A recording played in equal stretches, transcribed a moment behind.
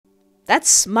That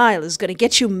smile is gonna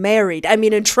get you married. I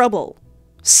mean, in trouble,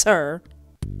 sir.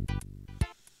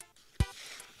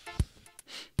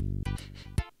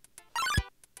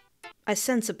 I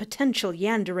sense a potential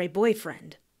yandere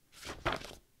boyfriend.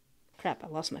 Crap, I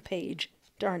lost my page.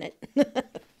 Darn it.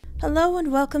 Hello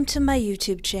and welcome to my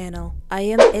YouTube channel. I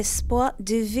am Espoir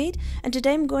du Vide, and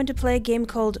today I'm going to play a game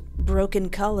called Broken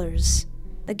Colors.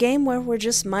 A game where we're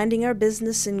just minding our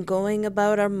business and going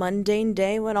about our mundane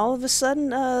day when all of a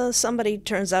sudden, somebody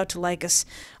turns out to like us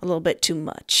a little bit too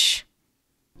much.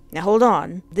 Now hold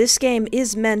on. This game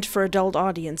is meant for adult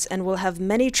audience and will have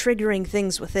many triggering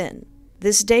things within.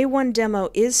 This day one demo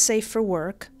is safe for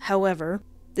work, however,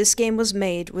 this game was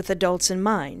made with adults in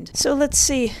mind. So let's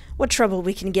see what trouble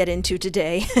we can get into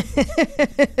today.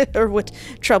 Or what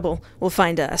trouble will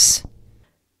find us.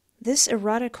 This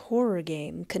erotic horror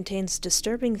game contains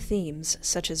disturbing themes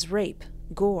such as rape,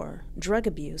 gore, drug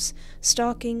abuse,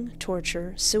 stalking,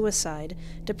 torture, suicide,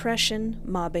 depression,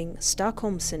 mobbing,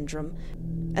 Stockholm Syndrome,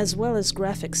 as well as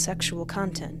graphic sexual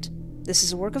content. This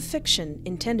is a work of fiction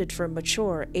intended for a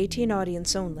mature 18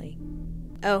 audience only.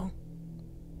 Oh.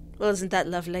 Well, isn't that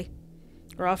lovely?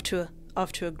 We're off to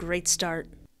a great start.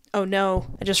 Oh no,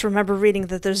 I just remember reading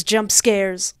that there's jump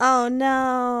scares. Oh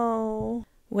no.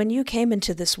 When you came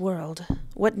into this world,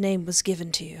 what name was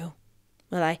given to you?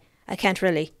 Well, I can't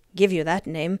really give you that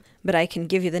name, but I can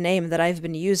give you the name that I've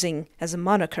been using as a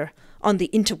moniker on the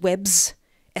interwebs.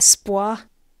 Espoir.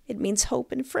 It means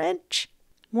hope in French.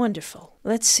 Wonderful.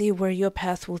 Let's see where your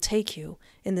path will take you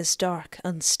in this dark,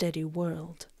 unsteady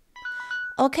world.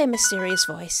 Okay, mysterious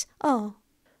voice. Oh.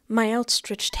 My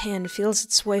outstretched hand feels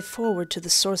its way forward to the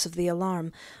source of the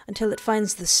alarm until it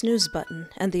finds the snooze button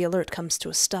and the alert comes to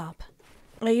a stop.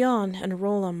 I yawn and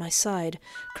roll on my side,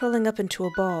 curling up into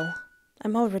a ball.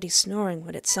 I'm already snoring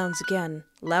when it sounds again,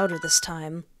 louder this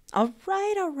time. All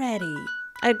right already.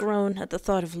 I groan at the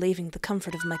thought of leaving the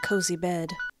comfort of my cozy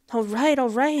bed. All right,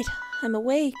 I'm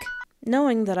awake.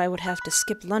 Knowing that I would have to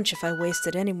skip lunch if I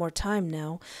wasted any more time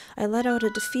now, I let out a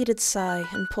defeated sigh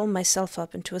and pull myself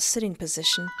up into a sitting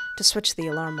position to switch the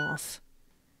alarm off.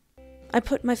 I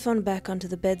put my phone back onto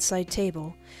the bedside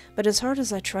table, but as hard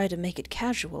as I try to make it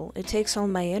casual, it takes all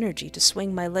my energy to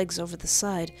swing my legs over the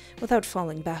side without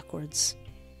falling backwards.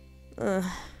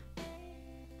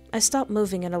 I stop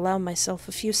moving and allow myself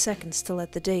a few seconds to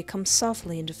let the day come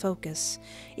softly into focus,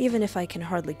 even if I can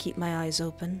hardly keep my eyes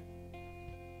open.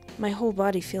 My whole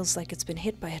body feels like it's been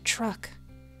hit by a truck.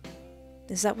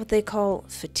 Is that what they call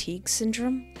fatigue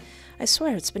syndrome? I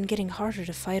swear it's been getting harder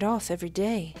to fight off every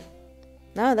day.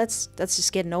 No, that's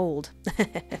just getting old.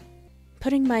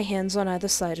 Putting my hands on either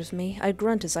side of me, I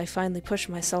grunt as I finally push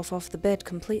myself off the bed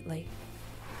completely.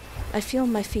 I feel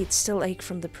my feet still ache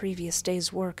from the previous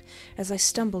day's work as I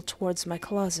stumble towards my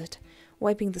closet,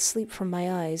 wiping the sleep from my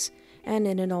eyes, and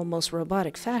in an almost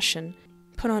robotic fashion,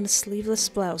 put on a sleeveless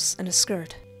blouse and a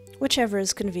skirt, whichever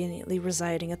is conveniently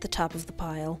residing at the top of the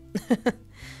pile.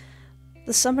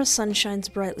 The summer sun shines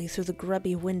brightly through the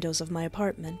grubby windows of my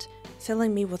apartment,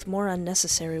 filling me with more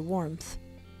unnecessary warmth.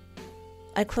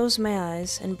 I close my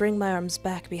eyes and bring my arms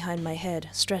back behind my head,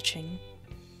 stretching.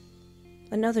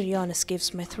 Another yawn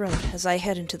escapes my throat as I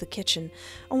head into the kitchen,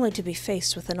 only to be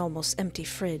faced with an almost empty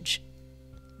fridge.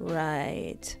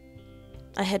 Right.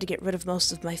 I had to get rid of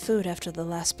most of my food after the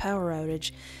last power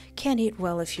outage. Can't eat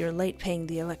well if you're late paying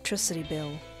the electricity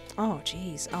bill. Oh,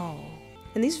 jeez, oh.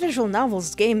 In these visual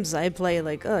novels games I play,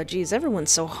 like, oh geez,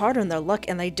 everyone's so hard on their luck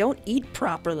and they don't eat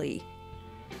properly.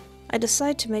 I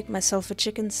decide to make myself a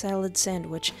chicken salad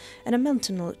sandwich and a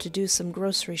mental note to do some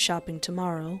grocery shopping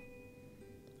tomorrow.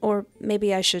 Or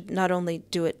maybe I should not only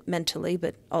do it mentally,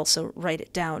 but also write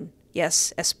it down.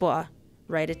 Yes, Espoir,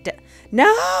 write it down.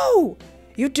 No!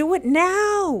 You do it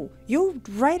now! You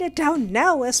write it down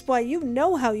now, Espoir, you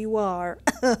know how you are.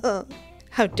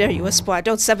 How dare you, Espoir,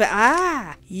 don't step it.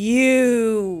 Ah!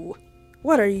 You!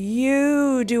 What are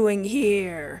you doing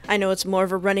here? I know it's more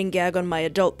of a running gag on my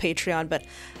adult Patreon, but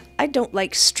I don't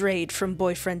like Strayed from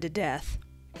Boyfriend to Death.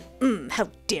 How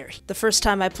dare he. The first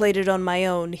time I played it on my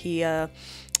own, he,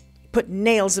 put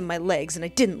nails in my legs, and I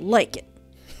didn't like it.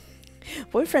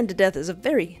 Boyfriend to Death is a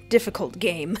very difficult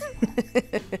game.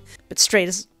 But Strayed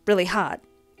is really hot.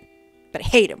 But I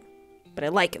hate him. But I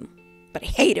like him. But I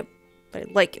hate him. But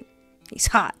I like him. He's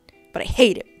hot. But I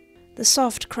hate him. The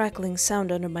soft crackling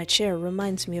sound under my chair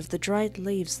reminds me of the dried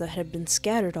leaves that had been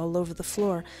scattered all over the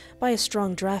floor by a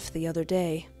strong draft the other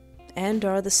day, and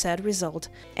are the sad result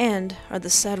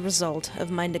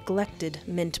of my neglected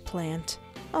mint plant.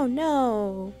 Oh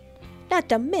no! Not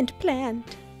the mint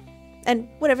plant! And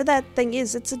whatever that thing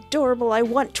is, it's adorable. I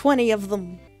want 20 of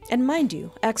them. And mind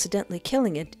you, accidentally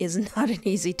killing it is not an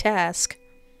easy task.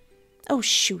 Oh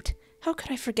shoot, how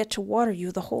could I forget to water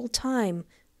you the whole time?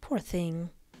 Poor thing.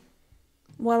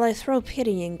 While I throw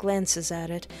pitying glances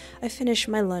at it, I finish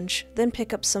my lunch, then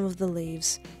pick up some of the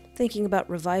leaves, thinking about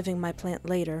reviving my plant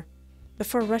later,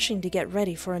 before rushing to get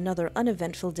ready for another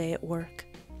uneventful day at work.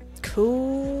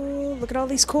 Cool! Look at all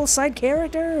these cool side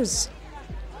characters!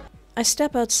 I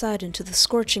step outside into the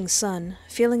scorching sun,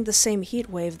 feeling the same heat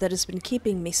wave that has been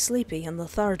keeping me sleepy and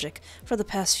lethargic for the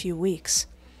past few weeks.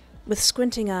 With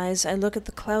squinting eyes, I look at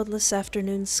the cloudless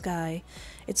afternoon sky.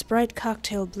 Its bright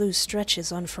cocktail blue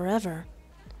stretches on forever,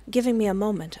 giving me a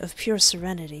moment of pure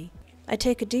serenity. I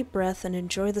take a deep breath and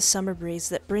enjoy the summer breeze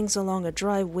that brings along a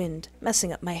dry wind,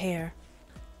 messing up my hair.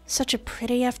 Such a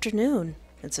pretty afternoon.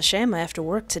 It's a shame I have to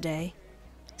work today.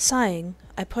 Sighing,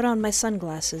 I put on my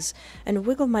sunglasses and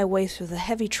wiggle my way through the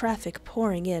heavy traffic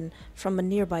pouring in from a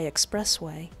nearby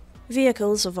expressway.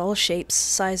 Vehicles of all shapes,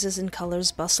 sizes, and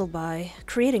colors bustle by,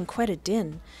 creating quite a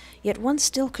din, yet one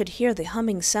still could hear the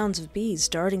humming sounds of bees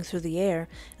darting through the air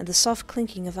and the soft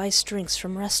clinking of iced drinks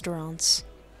from restaurants.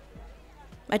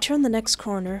 I turn the next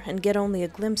corner and get only a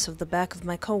glimpse of the back of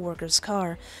my coworker's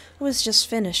car, who has just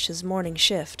finished his morning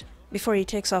shift, before he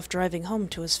takes off driving home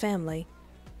to his family.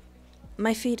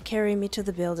 My feet carry me to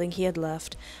the building he had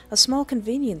left, a small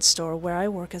convenience store where I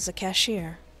work as a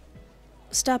cashier.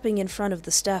 Stopping in front of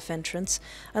the staff entrance,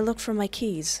 I look for my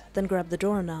keys, then grab the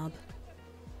doorknob.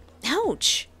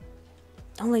 Ouch!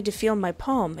 Only to feel my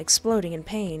palm exploding in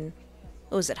pain.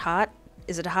 Oh, is it hot?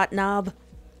 Is it a hot knob?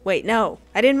 Wait, no,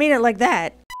 I didn't mean it like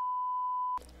that!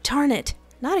 Darn it,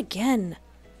 not again!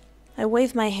 I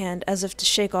wave my hand as if to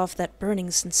shake off that burning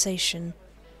sensation.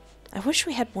 I wish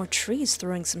we had more trees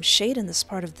throwing some shade in this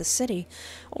part of the city,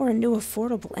 or a new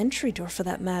affordable entry door for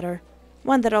that matter.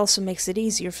 One that also makes it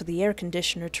easier for the air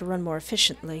conditioner to run more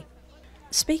efficiently.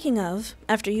 Speaking of,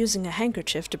 after using a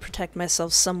handkerchief to protect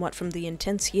myself somewhat from the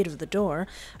intense heat of the door,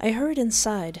 I hurried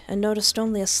inside and noticed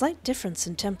only a slight difference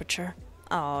in temperature.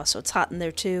 Aw, so it's hot in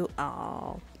there too?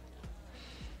 Aw.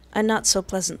 A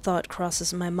not-so-pleasant thought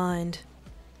crosses my mind.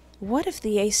 What if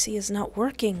the AC is not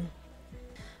working?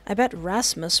 I bet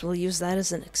Rasmus will use that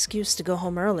as an excuse to go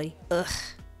home early. Ugh.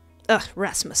 Ugh,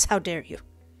 Rasmus, how dare you?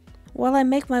 While I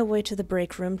make my way to the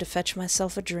break room to fetch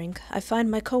myself a drink, I find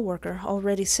my coworker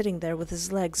already sitting there with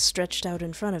his legs stretched out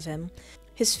in front of him,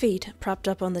 his feet propped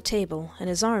up on the table, and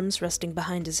his arms resting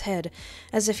behind his head,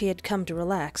 as if he had come to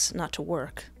relax, not to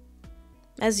work.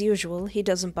 As usual, he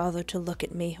doesn't bother to look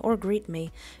at me or greet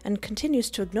me, and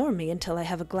continues to ignore me until I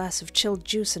have a glass of chilled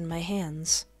juice in my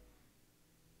hands.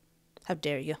 How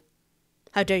dare you?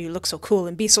 How dare you look so cool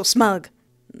and be so smug?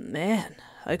 Man,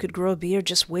 I could grow a beard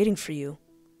just waiting for you.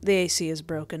 The AC is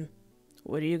broken.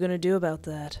 What are you gonna do about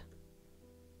that?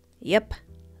 Yep,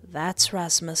 that's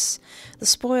Rasmus, the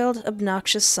spoiled,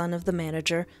 obnoxious son of the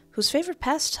manager, whose favorite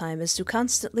pastime is to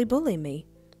constantly bully me.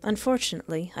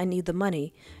 Unfortunately, I need the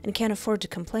money, and can't afford to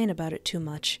complain about it too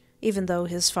much, even though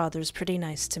his father's pretty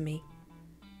nice to me.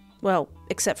 Well,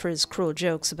 except for his cruel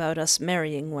jokes about us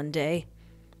marrying one day.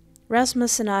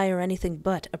 Rasmus and I are anything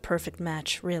but a perfect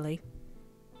match, really.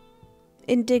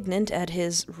 Indignant at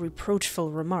his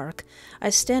reproachful remark,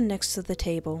 I stand next to the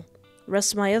table,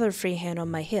 rest my other free hand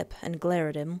on my hip, and glare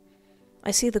at him. I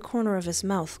see the corner of his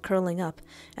mouth curling up,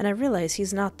 and I realize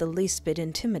he's not the least bit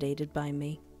intimidated by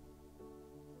me.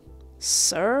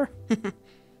 Sir?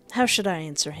 How should I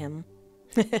answer him?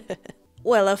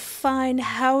 Well, a fine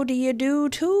how do you do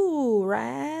too,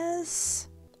 Raz?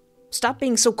 Stop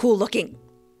being so cool looking!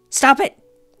 Stop it!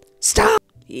 Stop!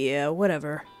 Yeah,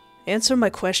 whatever. Answer my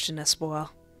question, Espoir.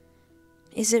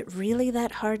 Is it really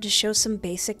that hard to show some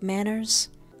basic manners?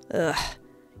 Ugh,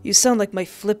 you sound like my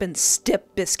flippin'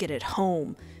 step biscuit at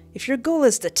home. If your goal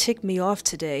is to tick me off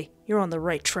today, you're on the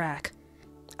right track.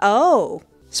 Oh,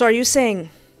 so are you saying...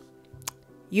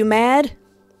 You mad?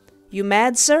 You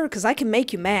mad, sir? 'Cause I can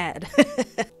make you mad.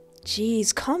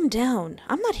 Jeez, calm down.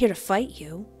 I'm not here to fight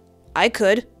you. I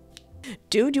could.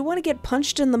 Dude, you want to get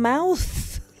punched in the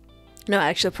mouth? No,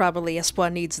 actually, probably Espoir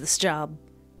needs this job.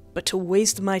 But to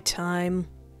waste my time...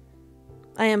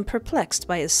 I am perplexed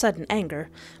by his sudden anger,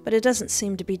 but it doesn't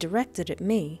seem to be directed at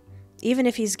me. Even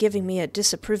if he's giving me a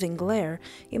disapproving glare,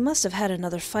 he must have had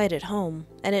another fight at home,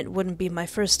 and it wouldn't be my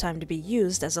first time to be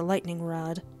used as a lightning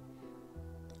rod.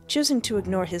 Choosing to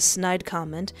ignore his snide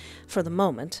comment, for the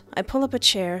moment, I pull up a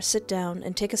chair, sit down,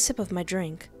 and take a sip of my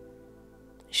drink.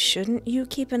 Shouldn't you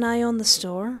keep an eye on the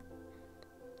store?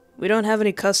 We don't have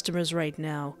any customers right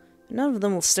now. None of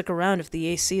them will stick around if the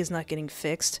AC is not getting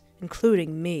fixed,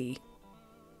 including me.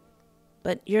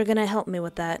 But you're gonna help me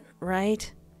with that,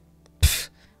 right? Pfft,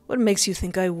 what makes you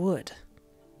think I would?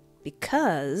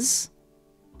 Because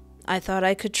I thought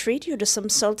I could treat you to some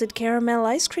salted caramel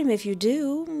ice cream if you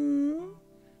do.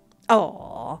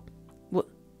 Aww.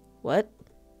 What?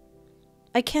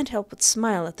 I can't help but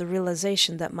smile at the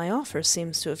realization that my offer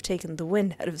seems to have taken the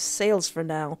wind out of his sails for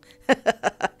now.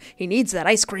 He needs that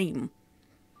ice cream.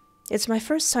 It's my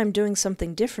first time doing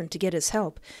something different to get his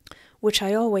help, which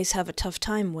I always have a tough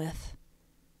time with.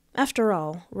 After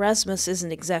all, Rasmus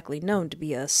isn't exactly known to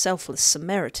be a selfless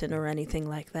Samaritan or anything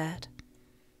like that.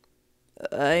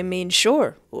 I mean,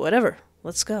 sure, whatever.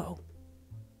 Let's go.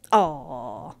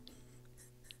 Aww.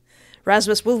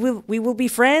 Rasmus, we will be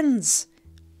friends,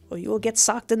 or you will get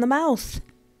socked in the mouth.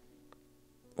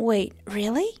 Wait,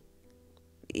 really?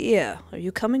 Yeah, are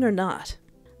you coming or not?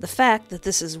 The fact that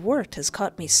this has worked has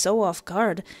caught me so off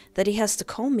guard that he has to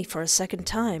call me for a second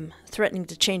time, threatening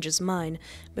to change his mind,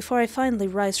 before I finally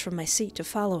rise from my seat to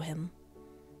follow him.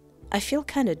 I feel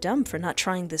kinda dumb for not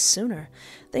trying this sooner.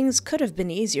 Things could have been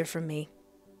easier for me.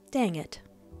 Dang it.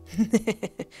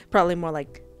 Probably more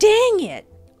like, dang it!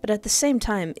 But at the same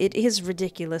time, it is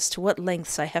ridiculous to what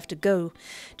lengths I have to go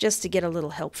just to get a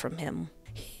little help from him.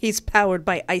 He's powered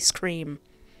by ice cream.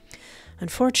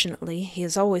 Unfortunately, he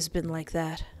has always been like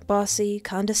that, bossy,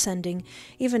 condescending,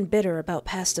 even bitter about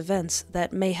past events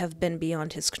that may have been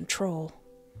beyond his control.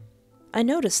 I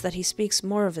notice that he speaks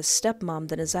more of his stepmom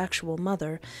than his actual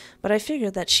mother, but I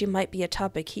figure that she might be a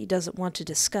topic he doesn't want to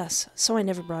discuss, so I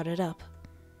never brought it up.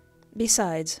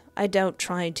 Besides, I doubt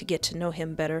trying to get to know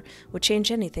him better would change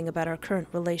anything about our current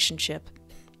relationship.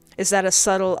 Is that a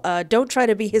subtle, don't try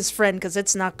to be his friend because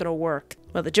it's not going to work?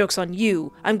 Well, the joke's on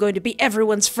you. I'm going to be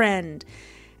everyone's friend.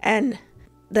 And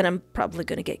then I'm probably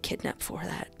going to get kidnapped for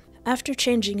that. After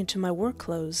changing into my work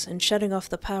clothes and shutting off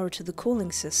the power to the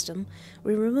cooling system,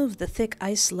 we removed the thick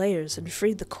ice layers and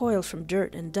freed the coil from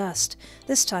dirt and dust,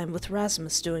 this time with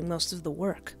Rasmus doing most of the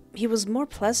work. He was more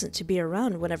pleasant to be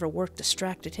around whenever work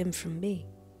distracted him from me,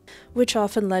 which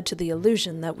often led to the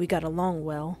illusion that we got along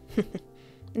well.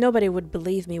 Nobody would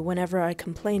believe me whenever I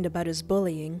complained about his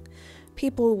bullying.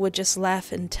 People would just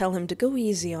laugh and tell him to go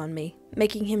easy on me,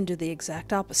 making him do the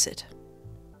exact opposite.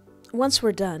 Once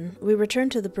we're done, we return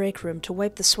to the break room to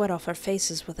wipe the sweat off our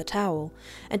faces with a towel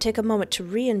and take a moment to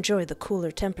re-enjoy the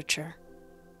cooler temperature.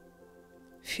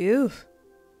 Phew,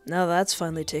 now that's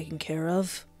finally taken care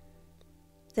of.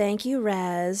 Thank you,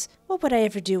 Raz. What would I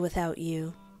ever do without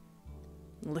you?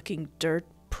 Licking dirt,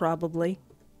 probably.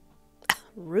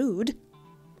 Rude.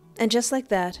 And just like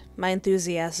that, my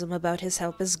enthusiasm about his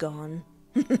help is gone.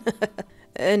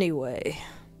 Anyway.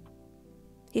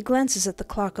 He glances at the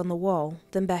clock on the wall,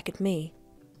 then back at me.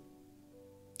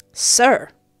 Sir,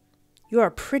 you are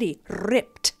pretty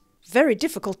ripped. Very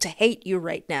difficult to hate you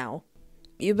right now.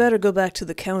 You better go back to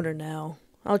the counter now.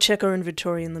 I'll check our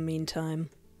inventory in the meantime.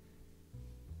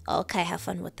 Okay, have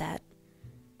fun with that.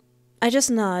 I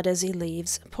just nod as he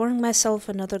leaves, pouring myself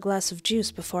another glass of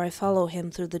juice before I follow him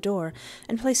through the door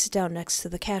and place it down next to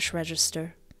the cash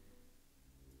register.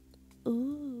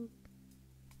 Ooh.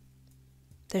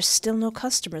 There's still no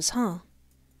customers, huh?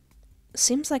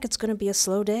 Seems like it's going to be a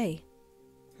slow day.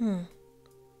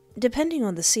 Depending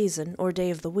on the season or day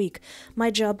of the week,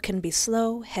 my job can be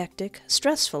slow, hectic,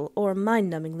 stressful, or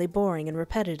mind-numbingly boring and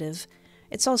repetitive.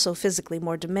 It's also physically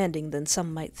more demanding than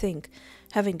some might think.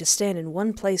 Having to stand in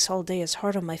one place all day is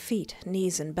hard on my feet,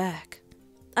 knees, and back.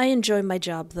 I enjoy my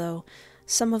job, though.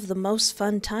 Some of the most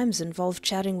fun times involve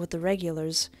chatting with the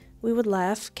regulars. We would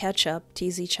laugh, catch up,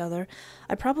 tease each other.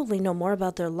 I probably know more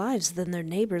about their lives than their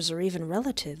neighbors or even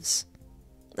relatives.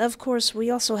 Of course,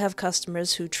 we also have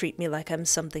customers who treat me like I'm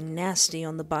something nasty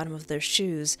on the bottom of their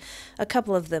shoes. A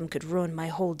couple of them could ruin my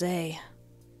whole day.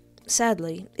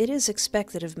 Sadly, it is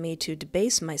expected of me to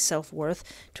debase my self-worth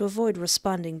to avoid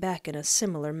responding back in a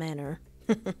similar manner.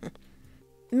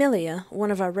 Milia,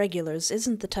 one of our regulars,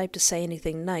 isn't the type to say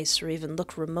anything nice or even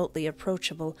look remotely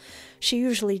approachable. She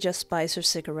usually just buys her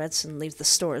cigarettes and leaves the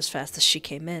store as fast as she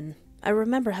came in. I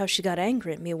remember how she got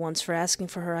angry at me once for asking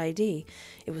for her ID.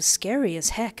 It was scary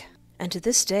as heck, and to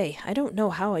this day, I don't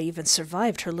know how I even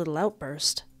survived her little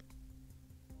outburst.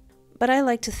 But I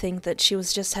like to think that she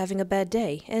was just having a bad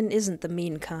day, and isn't the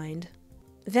mean kind.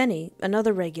 Venny,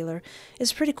 another regular,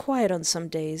 is pretty quiet on some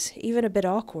days, even a bit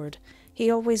awkward. He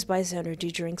always buys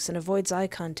energy drinks and avoids eye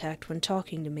contact when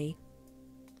talking to me.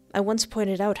 I once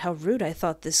pointed out how rude I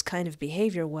thought this kind of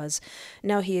behavior was.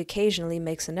 Now he occasionally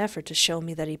makes an effort to show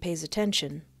me that he pays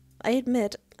attention. I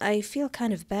admit, I feel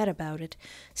kind of bad about it,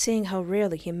 seeing how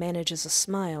rarely he manages a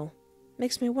smile.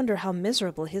 Makes me wonder how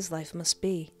miserable his life must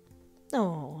be.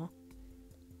 Aww.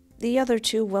 The other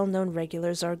two well-known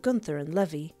regulars are Gunther and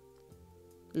Levy.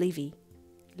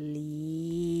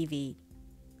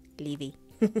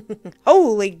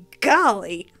 Holy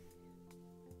golly!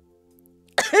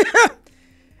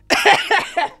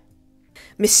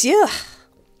 Monsieur!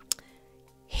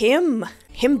 Him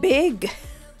big.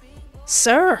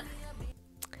 Sir.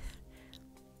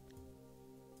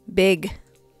 Big.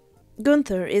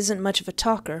 Gunther isn't much of a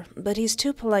talker, but he's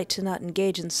too polite to not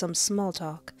engage in some small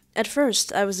talk. At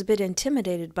first, I was a bit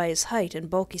intimidated by his height and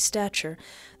bulky stature.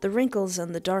 The wrinkles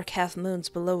and the dark half-moons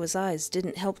below his eyes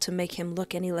didn't help to make him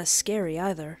look any less scary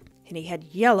either. And he had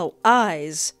yellow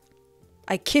eyes!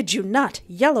 I kid you not,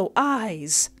 yellow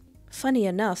eyes! Funny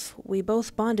enough, we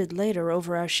both bonded later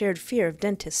over our shared fear of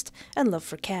dentists and love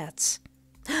for cats.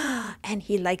 And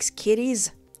he likes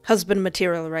kitties? Husband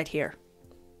material right here.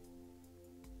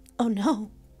 Oh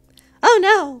no. Oh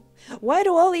no! Why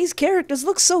do all these characters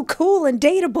look so cool and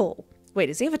dateable? Wait,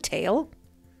 does he have a tail?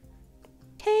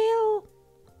 Tail?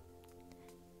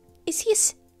 Is he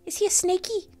a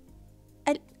snakey?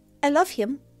 I love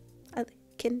him.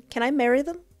 Can I marry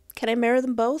them? Can I marry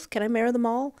them both? Can I marry them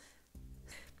all?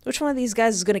 Which one of these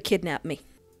guys is gonna kidnap me?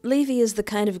 Levy is the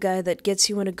kind of guy that gets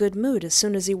you in a good mood as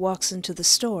soon as he walks into the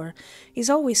store.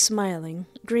 He's always smiling,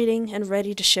 greeting, and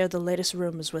ready to share the latest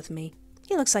rumors with me.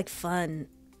 He looks like fun.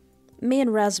 Me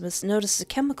and Rasmus notice a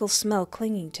chemical smell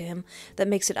clinging to him that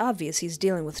makes it obvious he's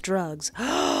dealing with drugs. You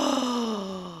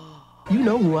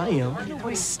know who I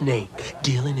am. Snake.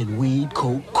 Dealing in weed,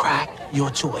 coke, crack, your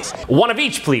choice. One of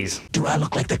each, please. Do I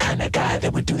look like the kind of guy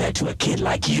that would do that to a kid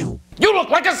like you? You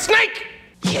look like a snake!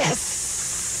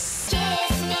 Yes!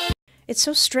 It's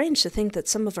so strange to think that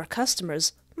some of our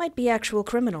customers might be actual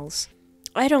criminals.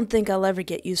 I don't think I'll ever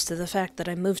get used to the fact that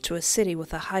I moved to a city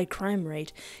with a high crime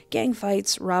rate. Gang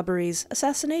fights, robberies,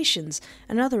 assassinations,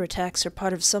 and other attacks are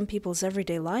part of some people's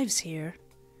everyday lives here.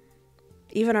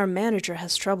 Even our manager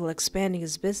has trouble expanding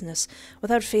his business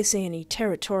without facing any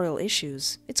territorial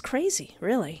issues. It's crazy,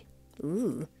 really.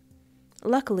 Ooh.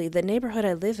 Luckily, the neighborhood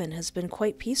I live in has been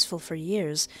quite peaceful for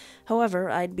years. However,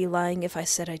 I'd be lying if I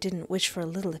said I didn't wish for a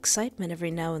little excitement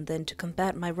every now and then to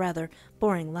combat my rather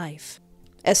boring life.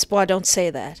 Espoir, don't say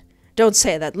that. Don't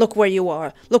say that. Look where you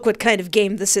are. Look what kind of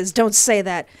game this is. Don't say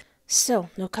that. Still,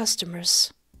 no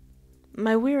customers.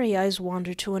 My weary eyes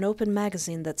wander to an open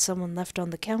magazine that someone left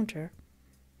on the counter.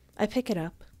 I pick it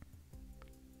up.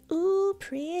 Ooh,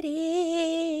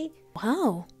 pretty.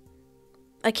 Wow.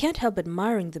 I can't help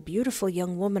admiring the beautiful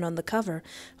young woman on the cover,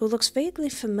 who looks vaguely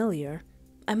familiar.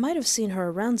 I might have seen her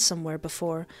around somewhere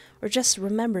before, or just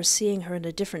remember seeing her in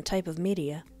a different type of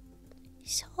media.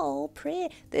 So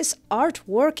pretty. This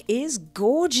artwork is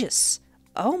gorgeous.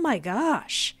 Oh my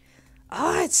gosh.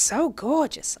 Ah, it's so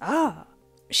gorgeous. Ah.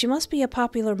 She must be a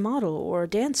popular model or a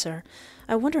dancer.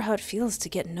 I wonder how it feels to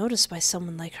get noticed by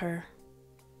someone like her.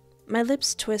 My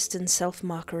lips twist in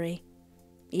self-mockery.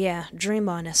 Yeah, dream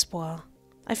on, Espoir.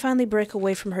 I finally break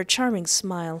away from her charming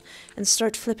smile and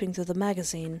start flipping through the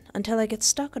magazine until I get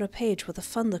stuck on a page with a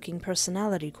fun-looking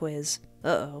personality quiz.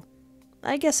 Uh-oh.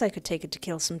 I guess I could take it to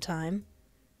kill some time.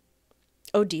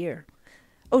 Oh dear.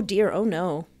 Oh dear, oh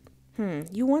no.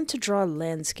 You want to draw a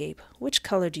landscape. Which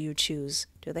color do you choose?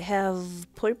 Do they have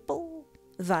purple?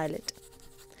 Violet.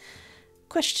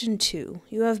 Question 2.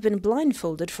 You have been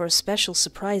blindfolded for a special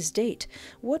surprise date.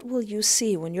 What will you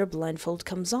see when your blindfold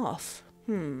comes off?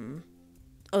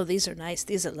 Oh, these are nice.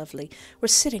 These are lovely. We're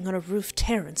sitting on a roof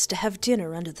terrace to have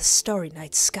dinner under the starry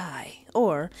night sky.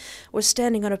 Or we're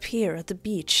standing on a pier at the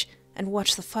beach and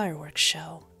watch the fireworks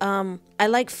show. I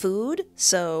like food,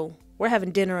 so we're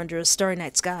having dinner under a starry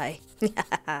night sky.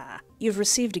 You've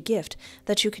received a gift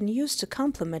that you can use to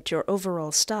complement your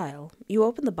overall style. You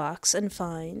open the box and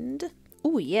find...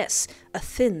 Ooh, yes, a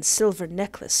thin silver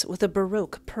necklace with a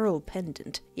Baroque pearl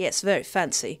pendant. Yes, very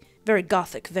fancy. Very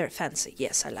gothic, very fancy.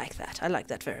 Yes, I like that. I like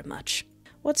that very much.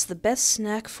 What's the best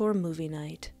snack for movie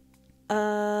night?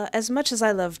 As much as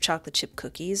I love chocolate chip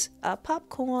cookies,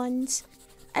 popcorns.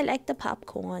 I like the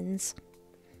popcorns.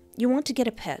 You want to get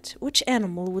a pet. Which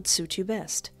animal would suit you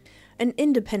best? An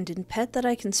independent pet that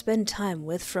I can spend time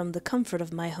with from the comfort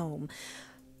of my home.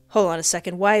 Hold on a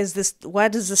second. Why does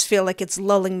this feel like it's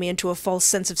lulling me into a false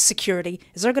sense of security?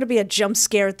 Is there going to be a jump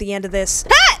scare at the end of this?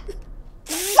 Ah!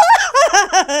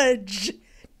 Fudge!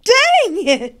 Dang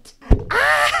it!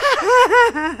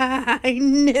 I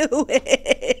knew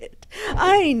it!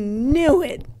 I knew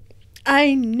it!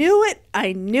 I knew it!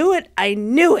 I knew it! I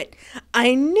knew it!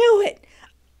 I knew it!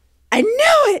 I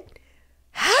knew it!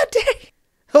 How dare you?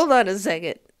 Hold on a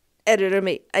second. Editor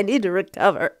me. I need to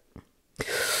recover.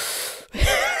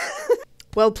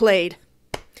 Well played.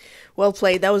 Well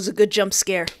played. That was a good jump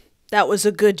scare. That was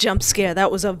a good jump scare. That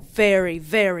was a very,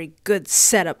 very good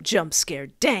setup jump scare.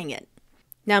 Dang it.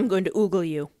 Now I'm going to oogle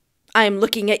you. I am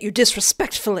looking at you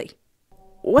disrespectfully.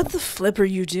 What the flip are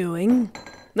you doing?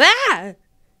 Ah!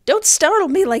 Don't startle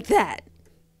me like that,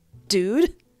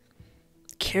 dude.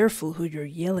 Careful who you're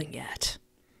yelling at.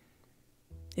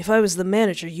 If I was the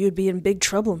manager, you'd be in big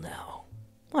trouble now.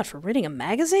 What, for reading a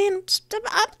magazine?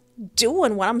 I'm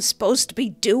doing what I'm supposed to be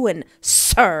doing,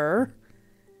 sir.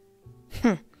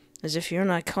 As if you're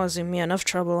not causing me enough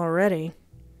trouble already.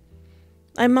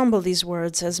 I mumble these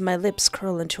words as my lips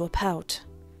curl into a pout.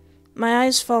 My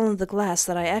eyes fall on the glass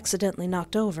that I accidentally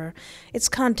knocked over, its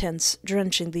contents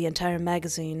drenching the entire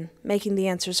magazine, making the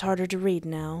answers harder to read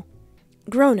now.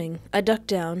 Groaning, I duck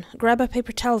down, grab a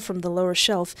paper towel from the lower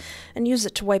shelf, and use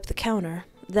it to wipe the counter.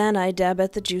 Then I dab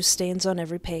at the juice stains on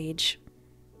every page.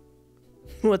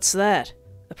 What's that?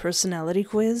 A personality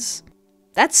quiz?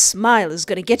 That smile is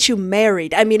gonna get you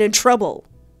married, in trouble,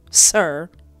 sir.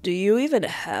 Do you even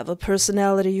have a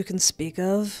personality you can speak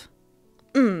of?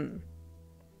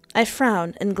 I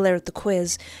frown and glare at the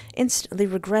quiz, instantly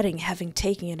regretting having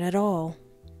taken it at all.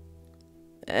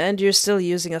 And you're still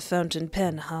using a fountain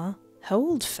pen, huh? How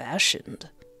old-fashioned.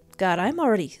 God, I'm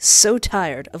already so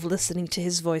tired of listening to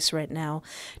his voice right now,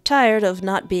 tired of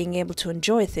not being able to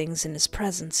enjoy things in his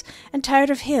presence, and tired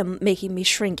of him making me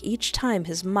shrink each time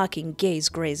his mocking gaze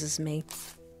grazes me.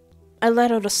 I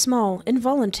let out a small,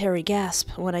 involuntary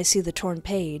gasp when I see the torn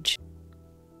page.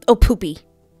 Oh, poopy.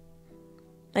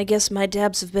 I guess my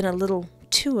dabs have been a little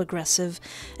too aggressive,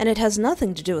 and it has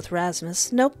nothing to do with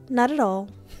Rasmus. Nope, not at all.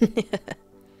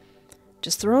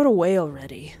 Just throw it away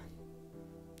already.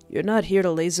 You're not here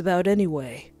to laze about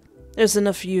anyway. There's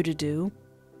enough for you to do,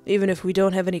 even if we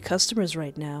don't have any customers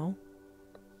right now.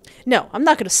 No, I'm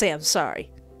not going to say I'm sorry,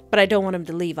 but I don't want him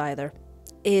to leave either.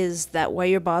 Is that why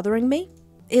you're bothering me?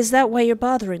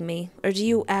 Or do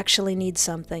you actually need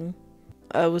something?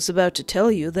 I was about to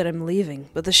tell you that I'm leaving,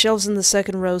 but the shelves in the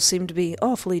second row seem to be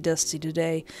awfully dusty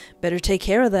today. Better take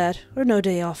care of that, or no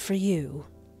day off for you.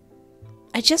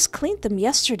 I just cleaned them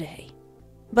yesterday.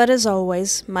 But as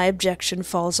always, my objection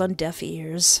falls on deaf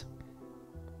ears.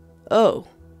 Oh,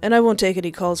 and I won't take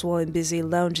any calls while I'm busy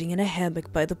lounging in a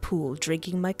hammock by the pool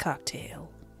drinking my cocktail.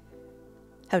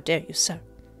 How dare you, sir?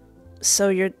 So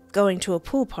you're going to a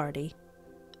pool party?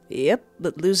 Yep,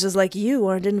 but losers like you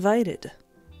aren't invited.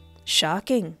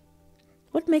 Shocking.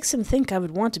 What makes him think I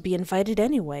would want to be invited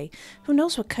anyway? Who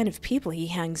knows what kind of people he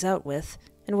hangs out with,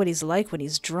 and what he's like when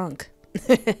he's drunk.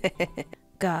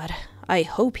 God, I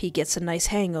hope he gets a nice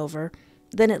hangover.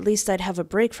 Then at least I'd have a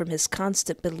break from his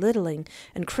constant belittling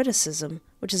and criticism,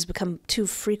 which has become too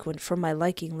frequent for my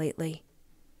liking lately.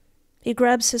 He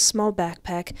grabs his small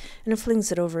backpack and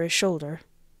flings it over his shoulder.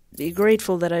 Be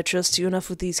grateful that I trust you enough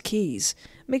with these keys.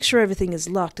 Make sure everything is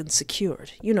locked and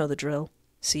secured. You know the drill.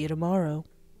 See you tomorrow.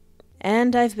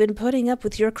 And I've been putting up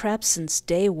with your crap since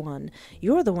day one.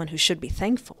 You're the one who should be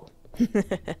thankful.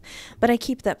 But I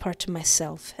keep that part to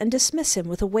myself, and dismiss him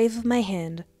with a wave of my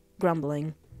hand,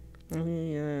 grumbling.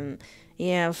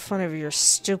 Yeah, fun of your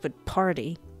stupid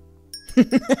party.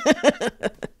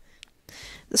 The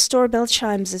store bell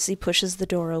chimes as he pushes the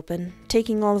door open,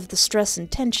 taking all of the stress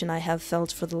and tension I have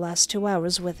felt for the last 2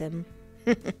 hours with him.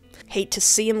 Hate to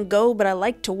see him go, but I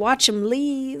like to watch him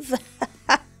leave.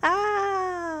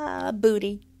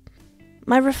 Booty.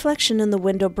 My reflection in the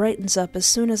window brightens up as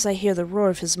soon as I hear the roar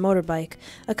of his motorbike,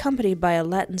 accompanied by a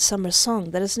Latin summer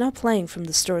song that is now playing from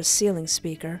the store's ceiling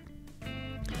speaker.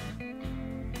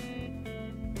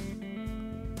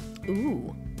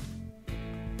 Ooh.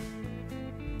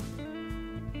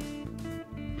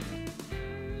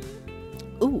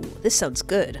 Ooh, this sounds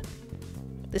good.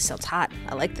 This sounds hot.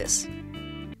 I like this.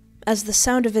 As the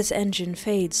sound of his engine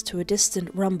fades to a distant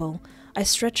rumble, I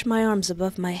stretch my arms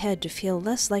above my head to feel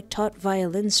less like taut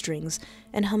violin strings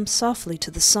and hum softly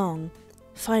to the song.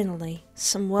 Finally,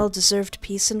 some well-deserved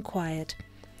peace and quiet.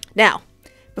 Now,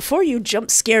 before you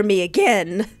jump scare me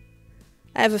again,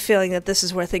 I have a feeling that this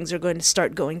is where things are going to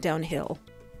start going downhill.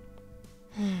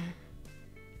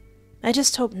 I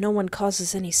just hope no one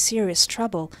causes any serious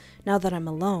trouble now that I'm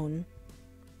alone.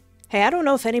 Hey, I don't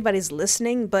know if anybody's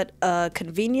listening, but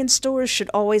convenience stores should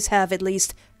always have at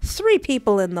least 3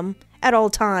 people in them at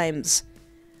all times.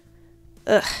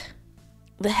 Ugh.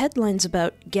 The headlines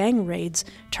about gang raids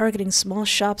targeting small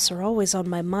shops are always on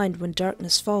my mind when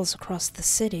darkness falls across the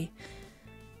city.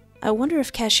 I wonder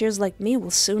if cashiers like me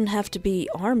will soon have to be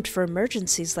armed for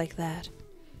emergencies like that.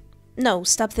 No,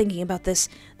 stop thinking about this.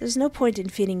 There's no point in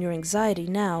feeding your anxiety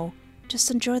now.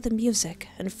 Just enjoy the music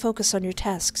and focus on your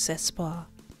tasks at spa.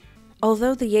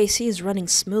 Although the AC is running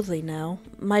smoothly now,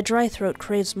 my dry throat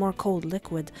craves more cold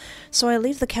liquid, so I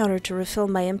leave the counter to refill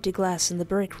my empty glass in the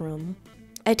break room.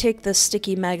 I take the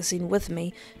sticky magazine with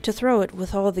me to throw it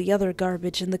with all the other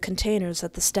garbage in the containers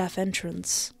at the staff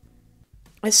entrance.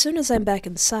 As soon as I'm back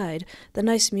inside, the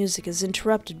nice music is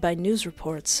interrupted by news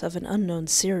reports of an unknown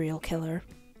serial killer.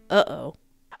 Uh-oh.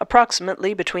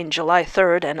 Approximately between July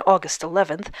 3rd and August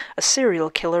 11th, a serial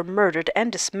killer murdered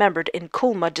and dismembered in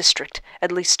Kulma district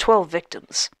at least 12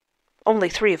 victims, only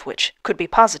 3 of which could be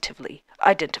positively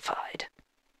identified.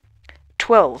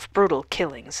 12 brutal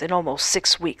killings in almost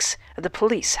 6 weeks, and the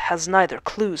police has neither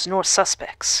clues nor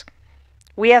suspects.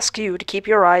 We ask you to keep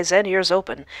your eyes and ears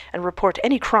open and report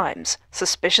any crimes,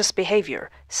 suspicious behavior,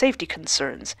 safety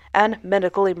concerns, and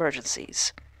medical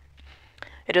emergencies.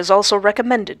 It is also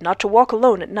recommended not to walk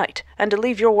alone at night and to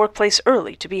leave your workplace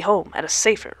early to be home at a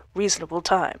safer, reasonable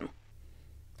time.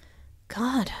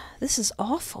 God, this is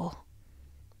awful.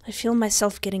 I feel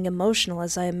myself getting emotional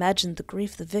as I imagine the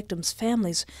grief the victims'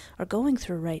 families are going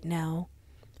through right now,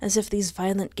 as if these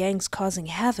violent gangs causing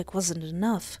havoc wasn't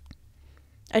enough.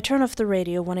 I turn off the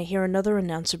radio when I hear another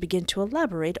announcer begin to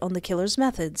elaborate on the killer's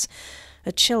methods.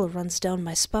 A chill runs down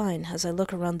my spine as I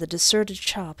look around the deserted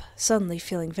shop, suddenly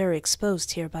feeling very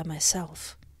exposed here by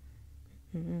myself.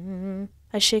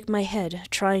 I shake my head,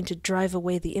 trying to drive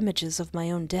away the images of my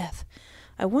own death.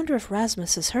 I wonder if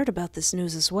Rasmus has heard about this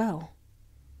news as well.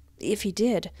 If he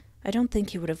did, I don't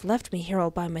think he would have left me here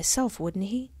all by myself, wouldn't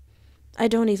he? I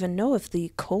don't even know if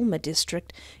the Kolma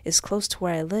district is close to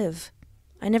where I live.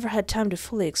 I never had time to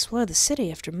fully explore the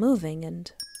city after moving,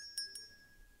 and...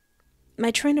 My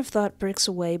train of thought breaks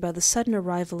away by the sudden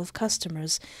arrival of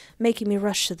customers, making me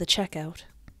rush to the checkout.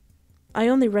 I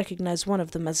only recognize one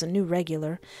of them as a new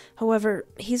regular. However,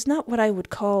 he's not what I would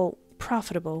call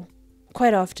profitable.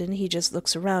 Quite often, he just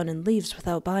looks around and leaves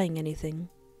without buying anything.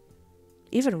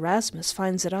 Even Rasmus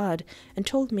finds it odd and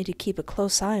told me to keep a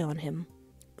close eye on him.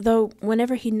 Though,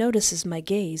 whenever he notices my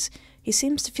gaze, he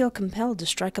seems to feel compelled to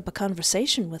strike up a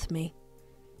conversation with me.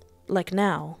 Like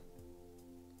now.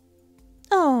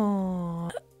 Oh,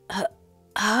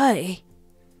 hi.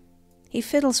 He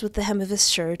fiddles with the hem of his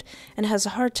shirt and has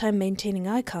a hard time maintaining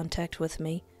eye contact with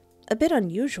me. A bit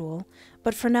unusual,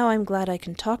 but for now I'm glad I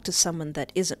can talk to someone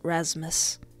that isn't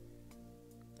Rasmus.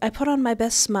 I put on my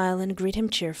best smile and greet him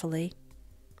cheerfully.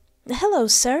 Hello,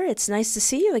 sir. It's nice to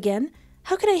see you again.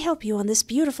 How can I help you on this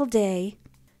beautiful day?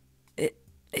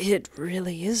 It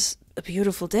really is a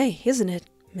beautiful day, isn't it,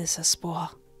 Miss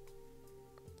Espoir?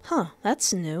 Huh,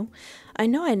 that's new. I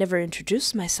know I never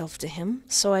introduced myself to him,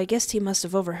 so I guessed he must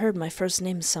have overheard my first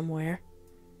name somewhere.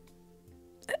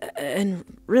 And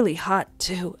really hot,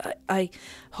 too. I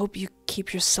hope you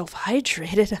keep yourself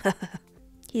hydrated.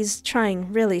 He's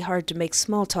trying really hard to make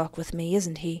small talk with me,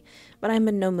 isn't he? But I'm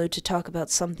in no mood to talk about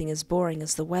something as boring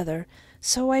as the weather,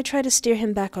 so I try to steer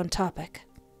him back on topic.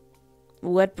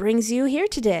 What brings you here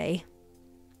today?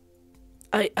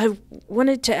 I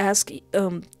wanted to ask,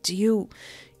 do you,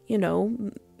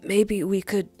 maybe we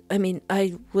could,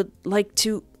 I would like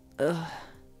to,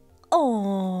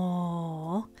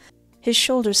 Aww. His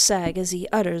shoulders sag as he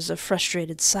utters a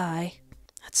frustrated sigh.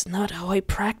 That's not how I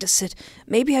practice it.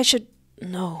 Maybe I should...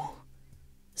 No.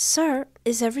 Sir,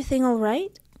 is everything all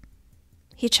right?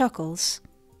 He chuckles.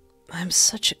 I'm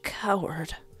such a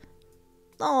coward.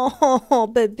 Oh,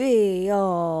 baby,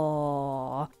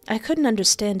 oh. I couldn't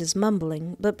understand his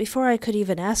mumbling, but before I could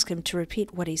even ask him to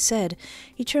repeat what he said,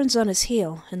 he turns on his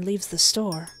heel and leaves the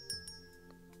store.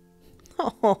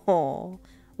 Oh,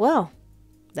 well,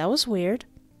 that was weird.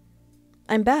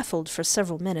 I'm baffled for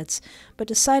several minutes, but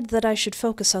decide that I should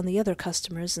focus on the other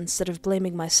customers instead of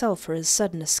blaming myself for his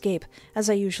sudden escape, as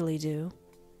I usually do.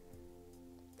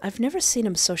 I've never seen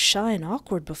him so shy and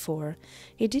awkward before.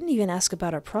 He didn't even ask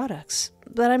about our products,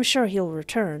 but I'm sure he'll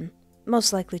return,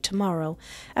 most likely tomorrow.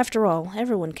 After all,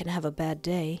 everyone can have a bad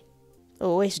day.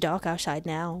 Oh, it's dark outside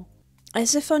now.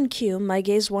 As if on cue, my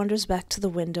gaze wanders back to the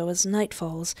window as night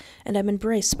falls, and I'm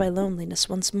embraced by loneliness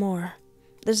once more.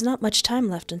 There's not much time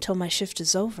left until my shift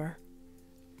is over.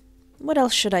 What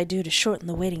else should I do to shorten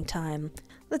the waiting time?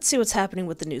 Let's see what's happening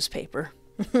with the newspaper.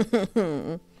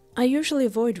 I usually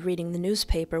avoid reading the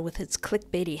newspaper with its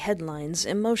clickbaity headlines,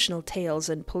 emotional tales,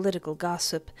 and political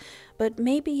gossip, but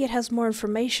maybe it has more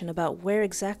information about where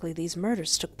exactly these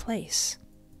murders took place.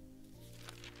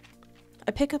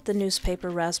 I pick up the newspaper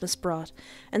Rasmus brought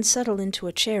and settle into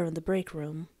a chair in the break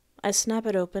room. I snap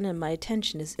it open and my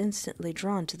attention is instantly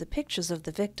drawn to the pictures of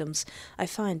the victims I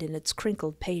find in its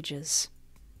crinkled pages.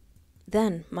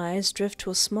 Then my eyes drift to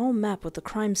a small map with the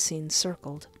crime scene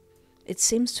circled. It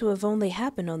seems to have only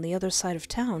happened on the other side of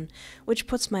town, which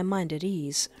puts my mind at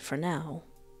ease, for now.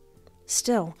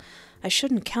 Still, I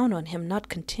shouldn't count on him not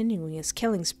continuing his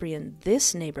killing spree in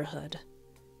this neighborhood.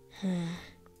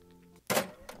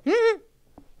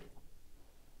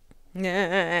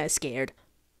 Scared.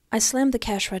 I slam the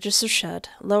cash register shut,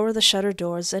 lower the shutter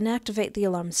doors, and activate the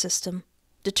alarm system,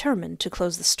 determined to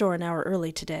close the store an hour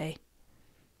early today.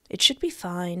 It should be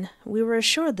fine. We were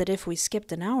assured that if we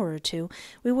skipped an hour or two,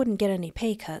 we wouldn't get any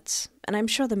pay cuts, and I'm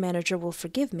sure the manager will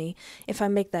forgive me if I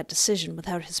make that decision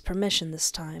without his permission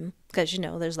this time. 'Cause,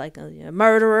 there's like a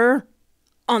murderer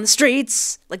on the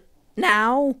streets, like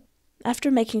now.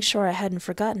 After making sure I hadn't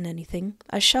forgotten anything,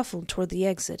 I shuffled toward the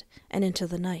exit and into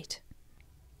the night.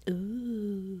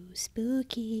 Ooh,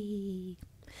 spooky.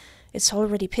 It's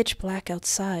already pitch black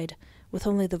outside, with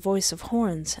only the voice of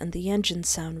horns and the engine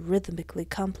sound rhythmically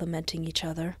complementing each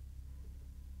other.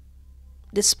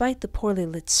 Despite the poorly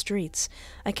lit streets,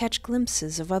 I catch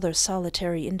glimpses of other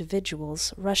solitary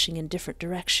individuals rushing in different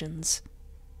directions.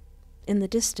 In the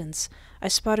distance, I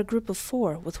spot a group of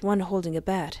 4 with one holding a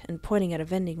bat and pointing at a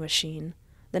vending machine.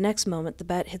 The next moment, the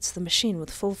bat hits the machine with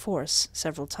full force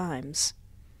several times.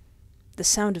 The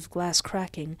sound of glass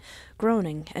cracking,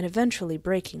 groaning, and eventually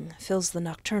breaking fills the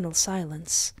nocturnal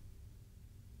silence.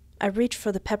 I reach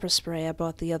for the pepper spray I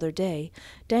bought the other day,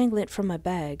 dangle it from my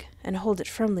bag, and hold it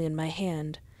firmly in my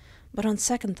hand, but on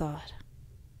second thought,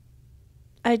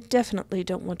 I definitely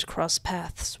don't want to cross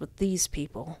paths with these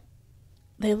people.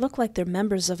 They look like they're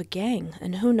members of a gang,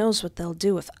 and who knows what they'll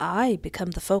do if I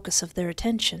become the focus of their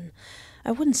attention.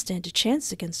 I wouldn't stand a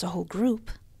chance against a whole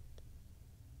group.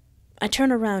 I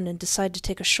turn around and decide to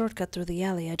take a shortcut through the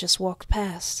alley I just walked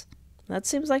past. That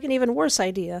seems like an even worse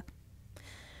idea.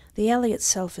 The alley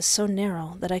itself is so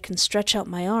narrow that I can stretch out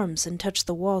my arms and touch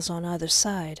the walls on either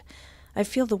side. I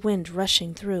feel the wind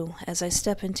rushing through as I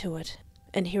step into it,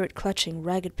 and hear it clutching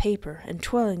ragged paper and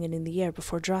twirling it in the air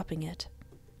before dropping it.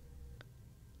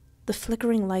 The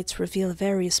flickering lights reveal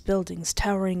various buildings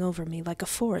towering over me like a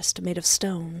forest made of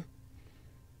stone.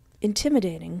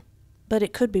 Intimidating, but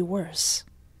it could be worse.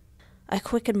 I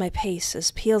quicken my pace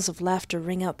as peals of laughter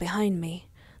ring out behind me.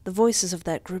 The voices of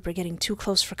that group are getting too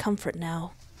close for comfort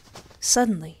now.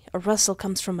 Suddenly, a rustle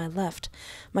comes from my left.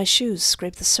 My shoes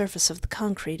scrape the surface of the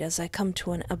concrete as I come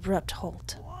to an abrupt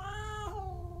halt.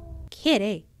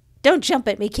 Kitty! Don't jump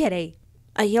at me, Kitty!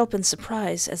 I yelp in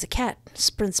surprise as a cat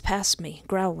sprints past me,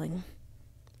 growling.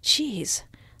 Jeez,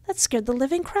 that scared the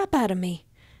living crap out of me.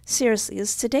 Seriously,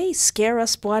 is today Scare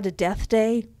Us Bois to Death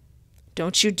Day?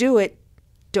 Don't you do it!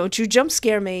 Don't you jump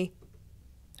scare me!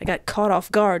 I got caught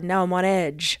off guard, now I'm on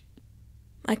edge.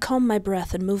 I calm my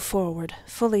breath and move forward,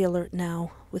 fully alert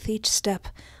now. With each step,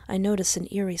 I notice an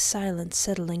eerie silence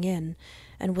settling in,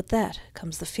 and with that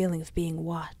comes the feeling of being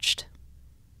watched.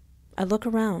 I look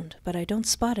around, but I don't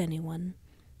spot anyone.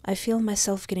 I feel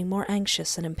myself getting more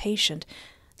anxious and impatient.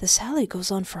 This alley goes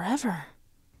on forever.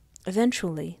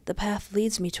 Eventually, the path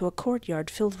leads me to a courtyard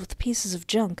filled with pieces of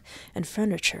junk and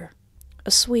furniture.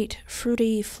 A sweet,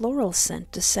 fruity, floral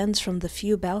scent descends from the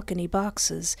few balcony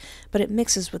boxes, but it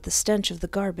mixes with the stench of the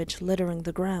garbage littering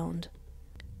the ground.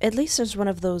 At least there's one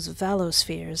of those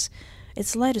valospheres.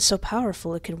 Its light is so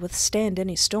powerful it can withstand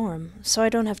any storm, so I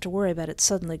don't have to worry about it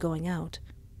suddenly going out.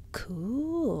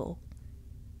 Cool.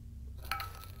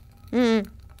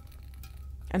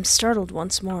 I'm startled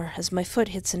once more as my foot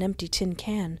hits an empty tin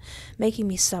can, making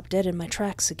me stop dead in my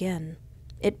tracks again.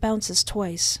 It bounces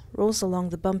twice, rolls along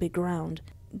the bumpy ground,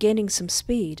 gaining some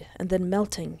speed and then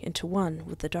melting into one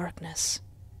with the darkness.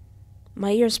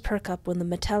 My ears perk up when the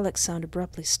metallic sound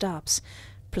abruptly stops,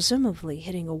 presumably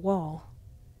hitting a wall.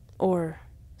 Or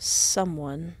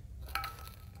someone.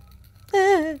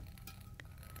 I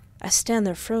stand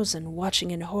there frozen,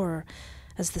 watching in horror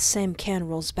as the same can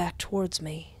rolls back towards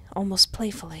me, almost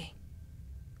playfully.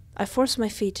 I force my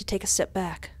feet to take a step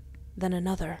back, then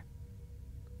another.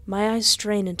 My eyes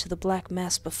strain into the black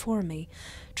mass before me,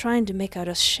 trying to make out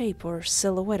a shape or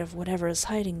silhouette of whatever is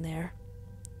hiding there.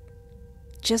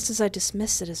 Just as I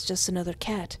dismiss it as just another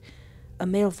cat, a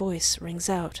male voice rings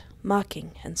out,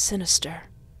 mocking and sinister.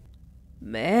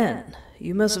 Man,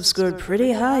 you must have scored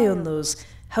pretty high on those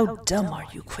 "how dumb are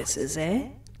you" quizzes, eh?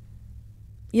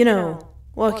 You know,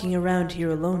 walking around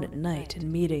here alone at night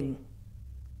and meeting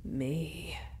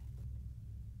me.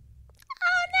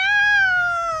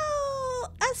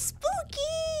 A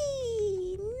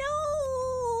spooky!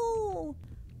 No!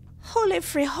 Holy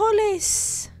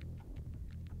frijoles!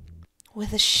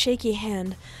 With a shaky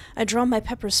hand, I draw my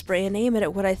pepper spray and aim it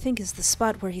at what I think is the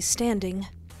spot where he's standing.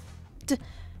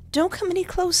 Don't come any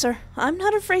closer. I'm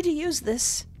not afraid to use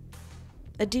this.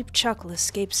 A deep chuckle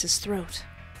escapes his throat.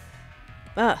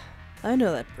 Ah, I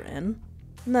know that brand.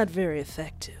 Not very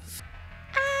effective.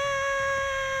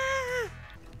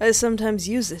 I sometimes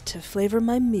use it to flavor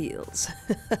my meals.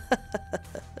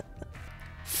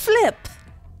 Flip!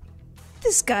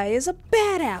 This guy is a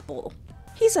bad apple.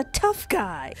 He's a tough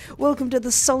guy. Welcome to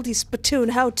the salty spittoon.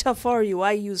 How tough are you?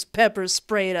 I use pepper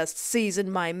spray to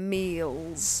season my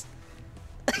meals.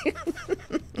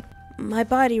 My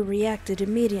body reacted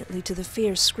immediately to the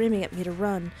fear screaming at me to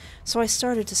run, so I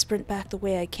started to sprint back the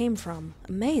way I came from,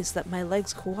 amazed that my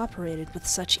legs cooperated with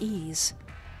such ease.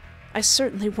 I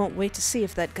certainly won't wait to see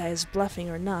if that guy is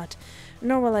bluffing or not,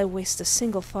 nor will I waste a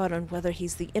single thought on whether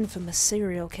he's the infamous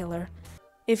serial killer,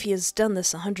 if he has done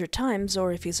this 100 times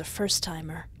or if he's a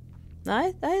first-timer.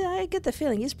 I get the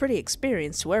feeling he's pretty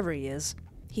experienced, whoever he is.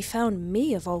 He found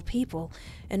me, of all people,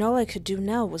 and all I could do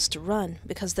now was to run,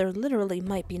 because there literally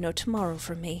might be no tomorrow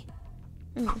for me.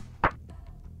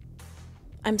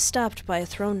 I'm stopped by a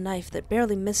thrown knife that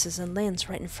barely misses and lands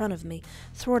right in front of me,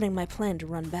 thwarting my plan to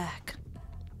run back.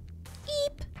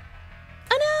 Eep!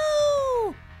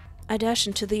 Oh no! I dash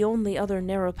into the only other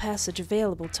narrow passage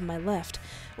available to my left,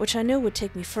 which I knew would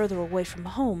take me further away from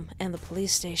home and the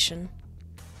police station.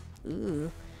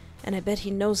 Ooh, and I bet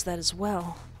he knows that as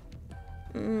well.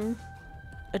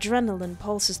 Adrenaline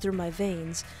pulses through my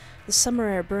veins, the summer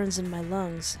air burns in my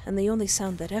lungs, and the only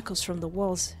sound that echoes from the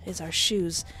walls is our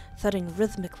shoes thudding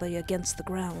rhythmically against the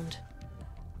ground.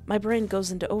 My brain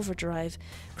goes into overdrive,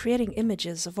 creating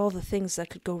images of all the things that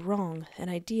could go wrong and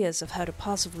ideas of how to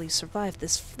possibly survive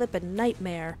this flippin'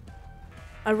 nightmare.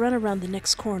 I run around the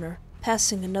next corner,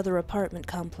 passing another apartment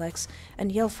complex,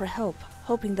 and yell for help,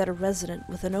 hoping that a resident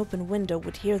with an open window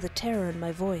would hear the terror in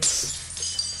my voice.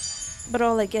 But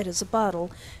all I get is a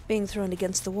bottle being thrown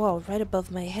against the wall right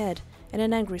above my head, and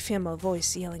an angry female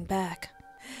voice yelling back.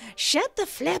 Shut the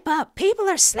flip up! People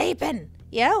are sleeping!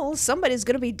 Yeah, well, somebody's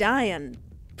gonna be dying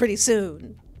pretty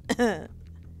soon.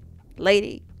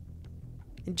 Lady,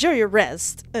 enjoy your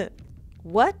rest.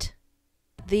 What?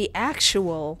 The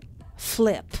actual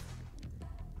flip?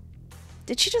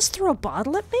 Did she just throw a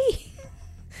bottle at me?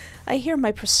 I hear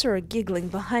my pursuer giggling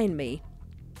behind me.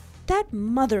 That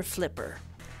mother flipper.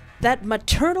 That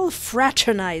maternal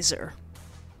fraternizer.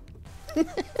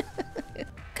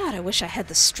 God, I wish I had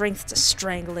the strength to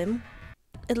strangle him.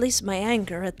 At least my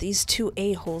anger at these two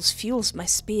a-holes fuels my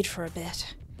speed for a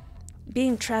bit.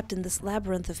 Being trapped in this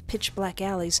labyrinth of pitch-black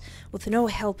alleys with no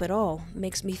help at all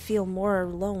makes me feel more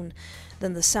alone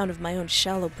than the sound of my own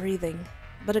shallow breathing,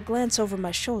 but a glance over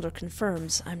my shoulder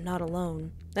confirms I'm not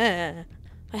alone. I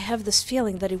have this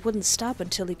feeling that he wouldn't stop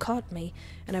until he caught me,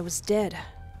 and I was dead,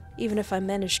 even if I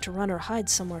managed to run or hide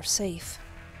somewhere safe.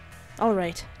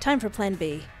 Alright, time for plan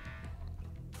B.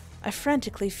 I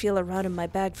frantically feel around in my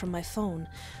bag for my phone.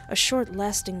 A short,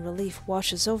 lasting relief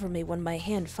washes over me when my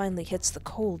hand finally hits the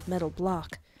cold metal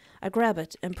block. I grab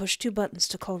it and push 2 buttons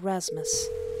to call Rasmus.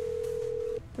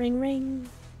 Ring, ring.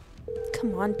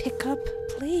 Come on, pick up,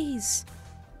 please.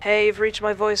 Hey, you've reached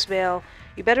my voicemail.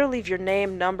 You better leave your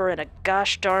name, number, and a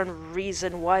gosh darn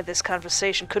reason why this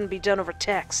conversation couldn't be done over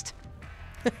text.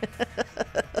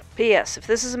 P.S. If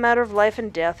this is a matter of life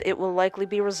and death, it will likely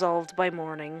be resolved by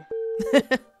morning.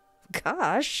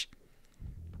 Gosh.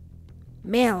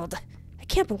 Mailed. I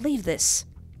can't believe this.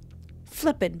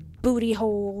 Flippin' booty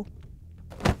hole.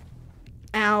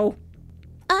 Ow.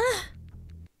 Ah!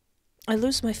 I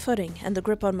lose my footing and the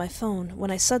grip on my phone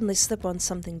when I suddenly slip on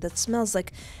something that smells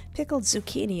like pickled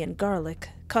zucchini and garlic,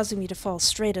 causing me to fall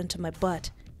straight into my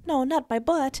butt. No, not my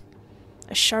butt.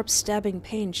 A sharp stabbing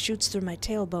pain shoots through my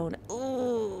tailbone.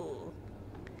 Ooh.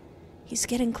 He's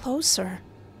getting closer.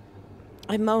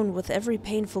 I moan with every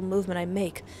painful movement I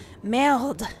make.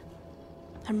 Mailed!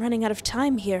 I'm running out of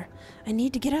time here. I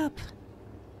need to get up.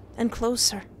 And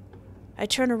closer. I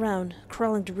turn around,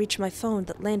 crawling to reach my phone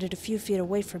that landed a few feet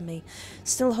away from me,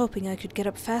 still hoping I could get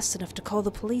up fast enough to call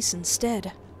the police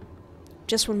instead.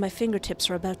 Just when my fingertips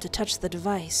are about to touch the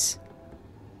device.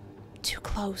 Too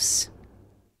close.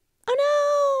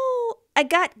 Oh no! I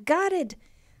got gotted!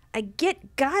 I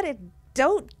get gotted!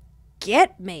 Don't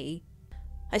get me!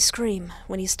 I scream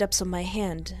when he steps on my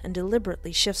hand and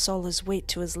deliberately shifts all his weight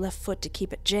to his left foot to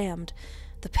keep it jammed.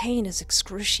 The pain is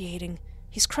excruciating.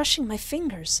 He's crushing my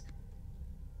fingers.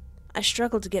 I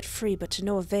struggle to get free, but to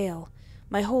no avail.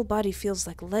 My whole body feels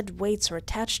like lead weights are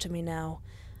attached to me now.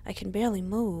 I can barely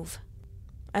move.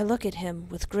 I look at him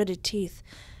with gritted teeth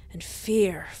and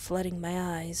fear flooding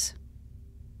my eyes.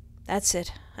 That's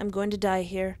it. I'm going to die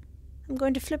here. I'm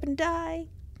going to flip and die.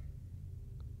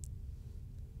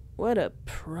 What a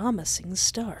promising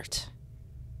start.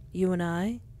 You and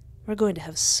I, we're going to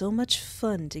have so much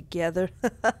fun together.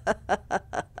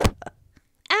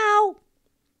 Ow!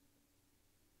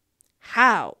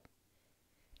 How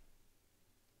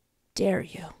dare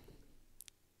you?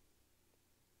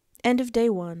 End of day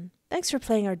 1. Thanks for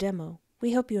playing our demo.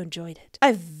 We hope you enjoyed it.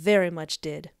 I very much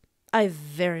did.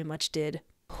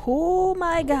 Oh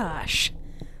my gosh.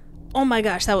 Oh my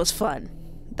gosh, that was fun.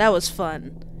 That was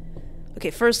fun. Okay,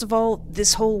 first of all,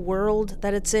 this whole world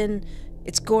that it's in,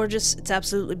 it's gorgeous, it's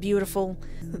absolutely beautiful.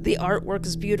 The artwork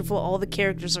is beautiful, all the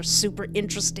characters are super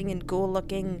interesting and cool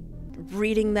looking.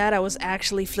 Reading that, I was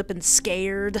actually flippin'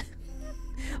 scared.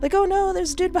 Like, oh no,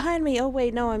 there's a dude behind me. Oh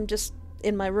wait, no, I'm just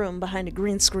in my room behind a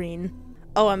green screen.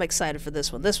 Oh, I'm excited for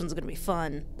this one. This one's gonna be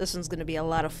fun. This one's gonna be a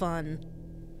lot of fun.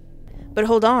 But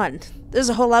hold on, there's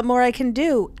a whole lot more I can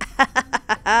do.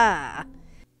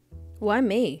 Why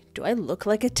me? Do I look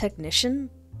like a technician?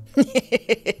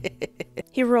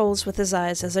 He rolls with his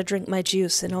eyes as I drink my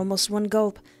juice in almost one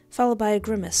gulp, followed by a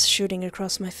grimace shooting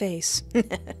across my face.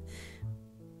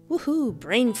 Woohoo,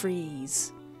 brain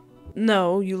freeze.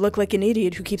 No, you look like an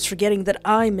idiot who keeps forgetting that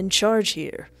I'm in charge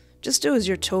here. Just do as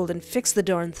you're told and fix the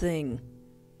darn thing.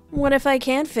 What if I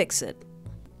can't fix it?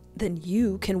 Then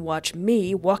you can watch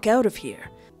me walk out of here.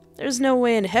 There's no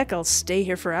way in heck I'll stay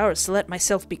here for hours to let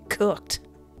myself be cooked.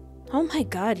 Oh my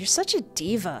god, you're such a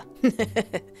diva.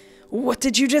 What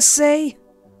did you just say?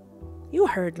 You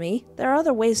heard me. There are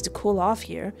other ways to cool off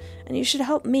here, and you should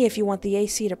help me if you want the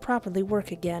AC to properly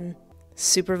work again.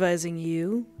 Supervising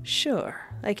you? Sure,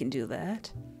 I can do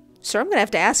that. Sir, I'm gonna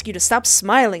have to ask you to stop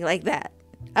smiling like that.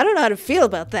 I don't know how to feel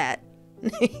about that.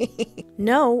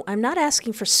 No, I'm not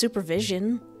asking for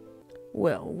supervision.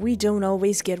 Well, we don't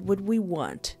always get what we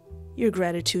want. Your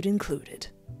gratitude included.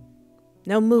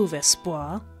 Now move,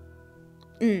 Espoir.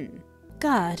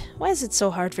 God, why is it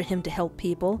so hard for him to help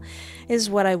people? Is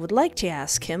what I would like to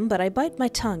ask him, but I bite my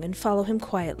tongue and follow him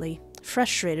quietly,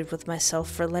 frustrated with myself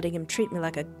for letting him treat me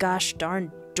like a gosh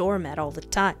darn doormat all the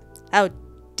time. How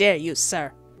dare you,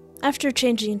 sir? After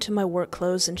changing into my work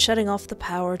clothes and shutting off the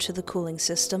power to the cooling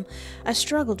system, I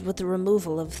struggled with the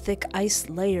removal of thick ice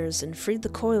layers and freed the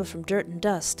coil from dirt and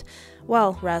dust,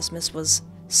 while Rasmus was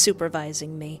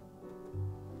supervising me.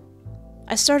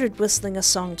 I started whistling a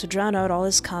song to drown out all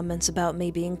his comments about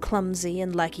me being clumsy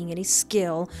and lacking any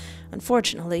skill.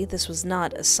 Unfortunately, this was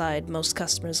not a side most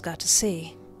customers got to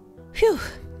see. Phew,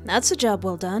 that's a job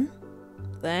well done.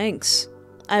 Thanks.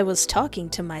 I was talking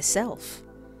to myself.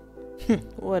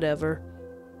 Whatever.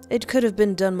 It could have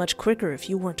been done much quicker if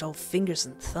you weren't all fingers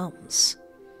and thumbs.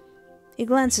 He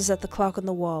glances at the clock on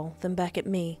the wall, then back at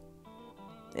me.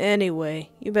 Anyway,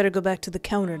 you better go back to the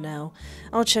counter now.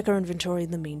 I'll check our inventory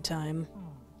in the meantime.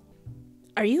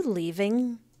 Are you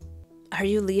leaving? Are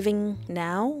you leaving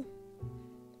now?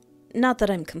 Not that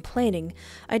I'm complaining.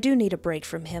 I do need a break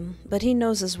from him, but he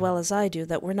knows as well as I do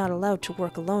that we're not allowed to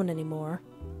work alone anymore.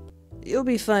 You'll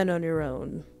be fine on your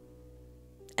own.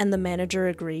 And the manager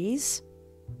agrees?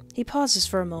 He pauses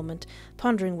for a moment,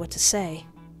 pondering what to say.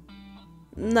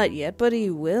 Not yet, but he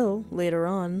will, later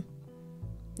on.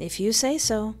 If you say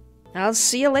so. I'll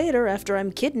see you later after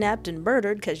I'm kidnapped and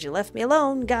murdered 'cause you left me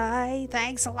alone, guy.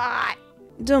 Thanks a lot.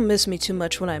 Don't miss me too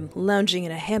much when I'm lounging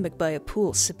in a hammock by a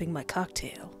pool sipping my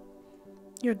cocktail.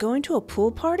 You're going to a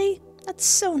pool party? That's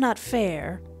so not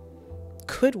fair.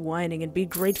 Quit whining and be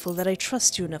grateful that I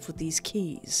trust you enough with these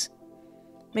keys.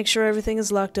 Make sure everything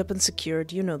is locked up and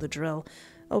secured, you know the drill.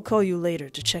 I'll call you later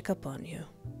to check up on you.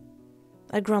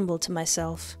 I grumbled to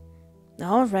myself.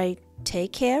 All right,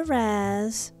 take care,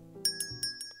 Raz.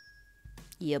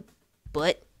 Yep,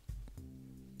 but...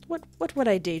 What would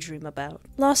I daydream about?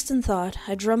 Lost in thought,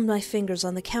 I drummed my fingers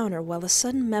on the counter while a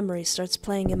sudden memory starts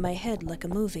playing in my head like a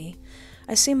movie.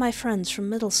 I see my friends from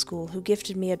middle school who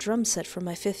gifted me a drum set for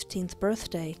my 15th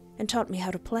birthday and taught me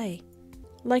how to play.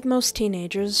 Like most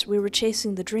teenagers, we were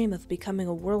chasing the dream of becoming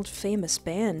a world-famous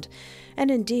band, and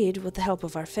indeed, with the help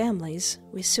of our families,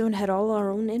 we soon had all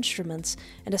our own instruments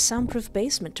and a soundproof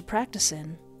basement to practice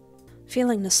in.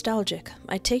 Feeling nostalgic,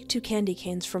 I take 2 candy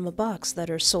canes from a box that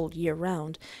are sold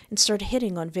year-round and start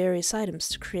hitting on various items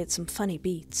to create some funny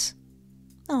beats.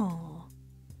 Oh,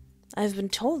 I've been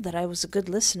told that I was a good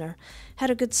listener, had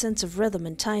a good sense of rhythm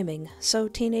and timing, so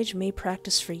teenage me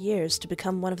practiced for years to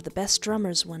become one of the best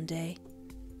drummers one day.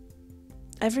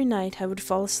 Every night I would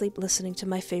fall asleep listening to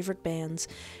my favorite bands,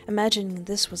 imagining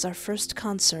this was our first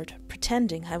concert,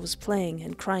 pretending I was playing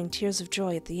and crying tears of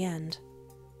joy at the end.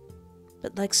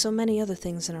 But like so many other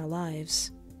things in our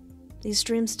lives, these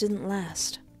dreams didn't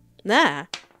last. Ah!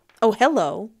 Oh,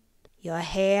 hello! Your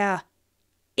hair!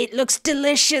 It looks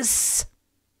delicious!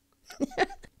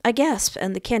 I gasp,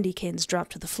 and the candy canes drop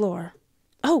to the floor.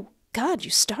 Oh, God,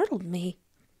 you startled me!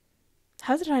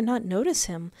 How did I not notice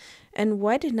him? And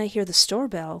why didn't I hear the store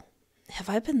bell? Have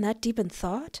I been that deep in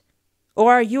thought?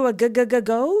 Or are you a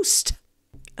ghost?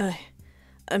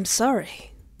 I'm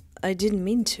sorry. I didn't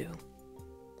mean to.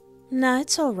 Nah,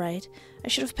 it's all right. I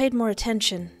should have paid more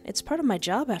attention. It's part of my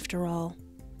job, after all.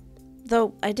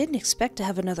 Though I didn't expect to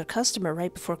have another customer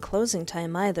right before closing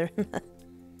time either.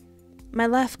 My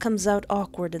laugh comes out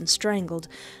awkward and strangled.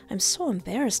 I'm so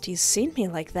embarrassed he's seen me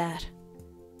like that.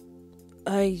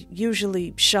 I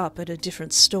usually shop at a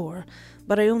different store,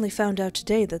 but I only found out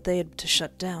today that they had to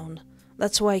shut down.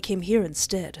 That's why I came here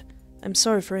instead. I'm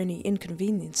sorry for any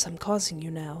inconvenience I'm causing you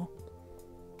now.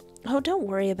 Oh, don't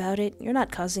worry about it. You're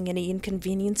not causing any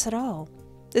inconvenience at all.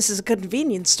 This is a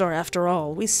convenience store after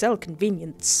all. We sell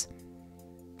convenience.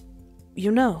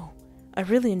 You know, I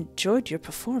really enjoyed your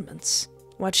performance.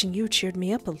 Watching you cheered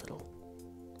me up a little.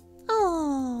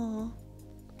 Aww.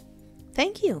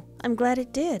 Thank you. I'm glad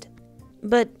it did.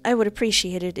 But I would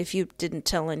appreciate it if you didn't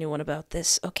tell anyone about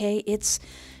this, okay? It's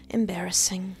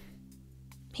embarrassing.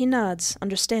 He nods,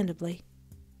 understandably.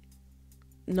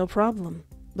 No problem.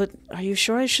 But are you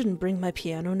sure I shouldn't bring my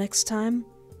piano next time?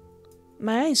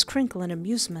 My eyes crinkle in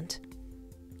amusement.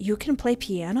 You can play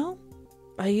piano?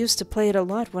 I used to play it a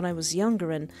lot when I was younger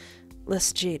and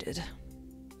less jaded.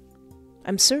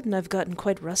 I'm certain I've gotten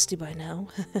quite rusty by now.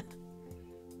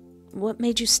 What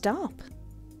made you stop?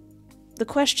 The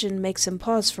question makes him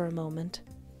pause for a moment.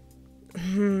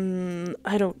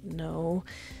 I don't know.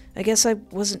 I guess I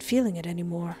wasn't feeling it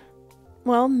anymore.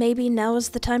 Well, maybe now is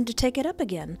the time to take it up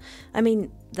again. I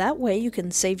mean, that way you can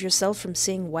save yourself from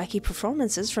seeing wacky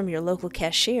performances from your local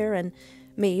cashier and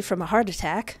me from a heart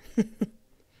attack.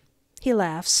 He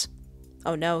laughs.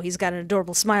 Oh no, he's got an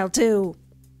adorable smile too.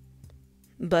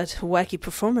 But wacky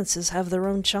performances have their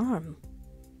own charm.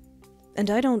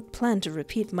 And I don't plan to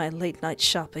repeat my late-night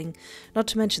shopping, not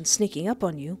to mention sneaking up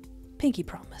on you. Pinky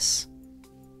promise.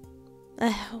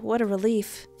 What a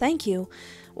relief. Thank you.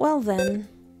 Well then...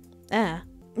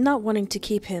 Not wanting to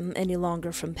keep him any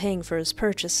longer from paying for his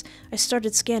purchase, I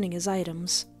started scanning his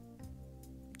items.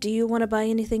 Do you want to buy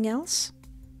anything else?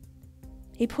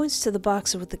 He points to the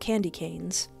box with the candy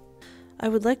canes. I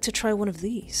would like to try one of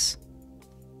these.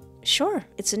 Sure,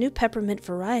 it's a new peppermint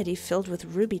variety filled with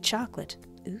ruby chocolate.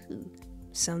 Ooh,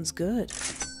 sounds good.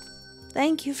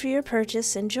 Thank you for your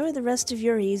purchase. Enjoy the rest of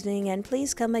your evening and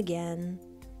please come again.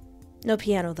 No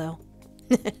piano, though.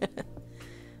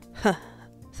 Huh.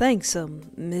 Thanks,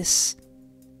 miss.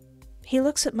 He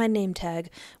looks at my name tag,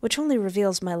 which only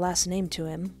reveals my last name to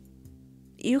him.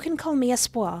 You can call me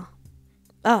Espoir.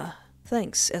 Ah,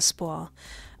 thanks, Espoir.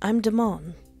 I'm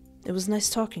Damon. It was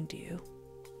nice talking to you.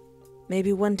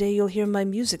 Maybe one day you'll hear my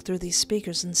music through these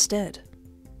speakers instead.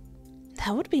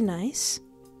 That would be nice.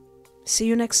 See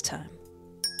you next time.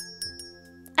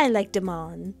 I like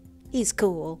Damon. He's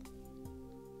cool.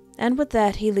 And with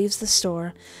that, he leaves the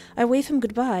store. I wave him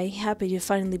goodbye, happy to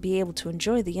finally be able to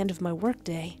enjoy the end of my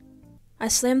workday. I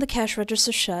slam the cash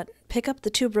register shut, pick up the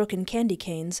 2 broken candy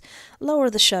canes, lower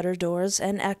the shutter doors,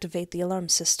 and activate the alarm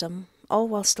system, all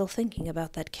while still thinking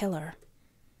about that killer.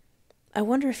 I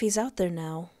wonder if he's out there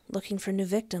now, looking for new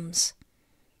victims.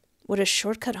 Would a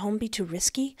shortcut home be too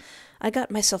risky? I got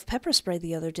myself pepper spray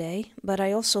the other day, but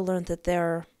I also learned that there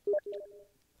are...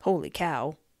 Holy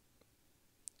cow.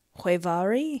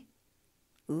 Huevari?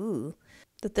 Ooh.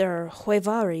 That there are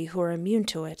Huevari who are immune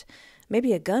to it.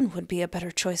 Maybe a gun would be a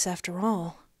better choice after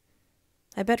all.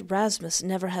 I bet Rasmus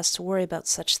never has to worry about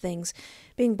such things.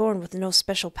 Being born with no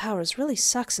special powers really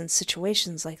sucks in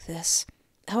situations like this.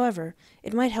 However,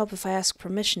 it might help if I ask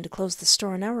permission to close the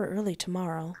store an hour early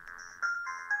tomorrow.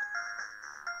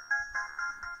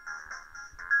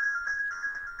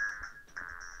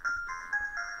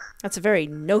 That's a very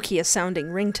Nokia-sounding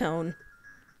ringtone.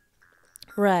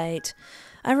 Right.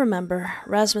 I remember.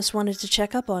 Rasmus wanted to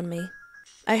check up on me.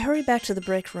 I hurry back to the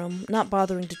break room, not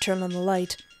bothering to turn on the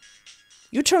light.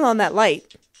 You turn on that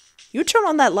light! You turn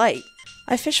on that light!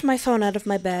 I fish my phone out of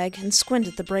my bag and squint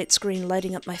at the bright screen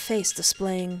lighting up my face,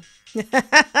 displaying...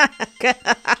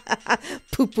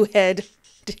 Poo-poo head.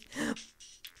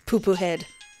 Poo-poo head.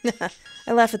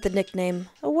 I laugh at the nickname.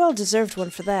 A well-deserved one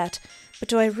for that. But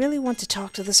do I really want to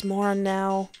talk to this moron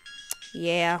now?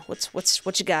 Yeah,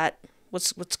 what you got?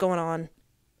 What's going on?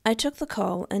 I took the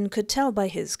call and could tell by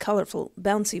his colorful,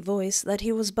 bouncy voice that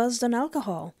he was buzzed on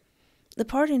alcohol. The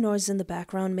party noise in the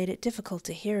background made it difficult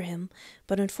to hear him,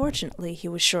 but unfortunately he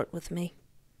was short with me.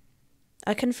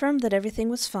 I confirmed that everything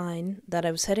was fine, that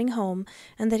I was heading home,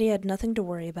 and that he had nothing to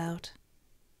worry about.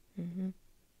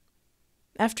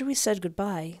 After we said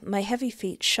goodbye, my heavy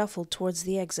feet shuffled towards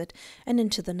the exit and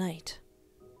into the night.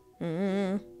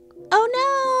 Oh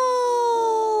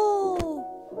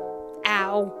no!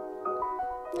 Ow.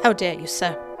 How dare you,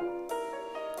 sir?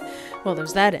 Well,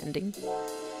 there's that ending.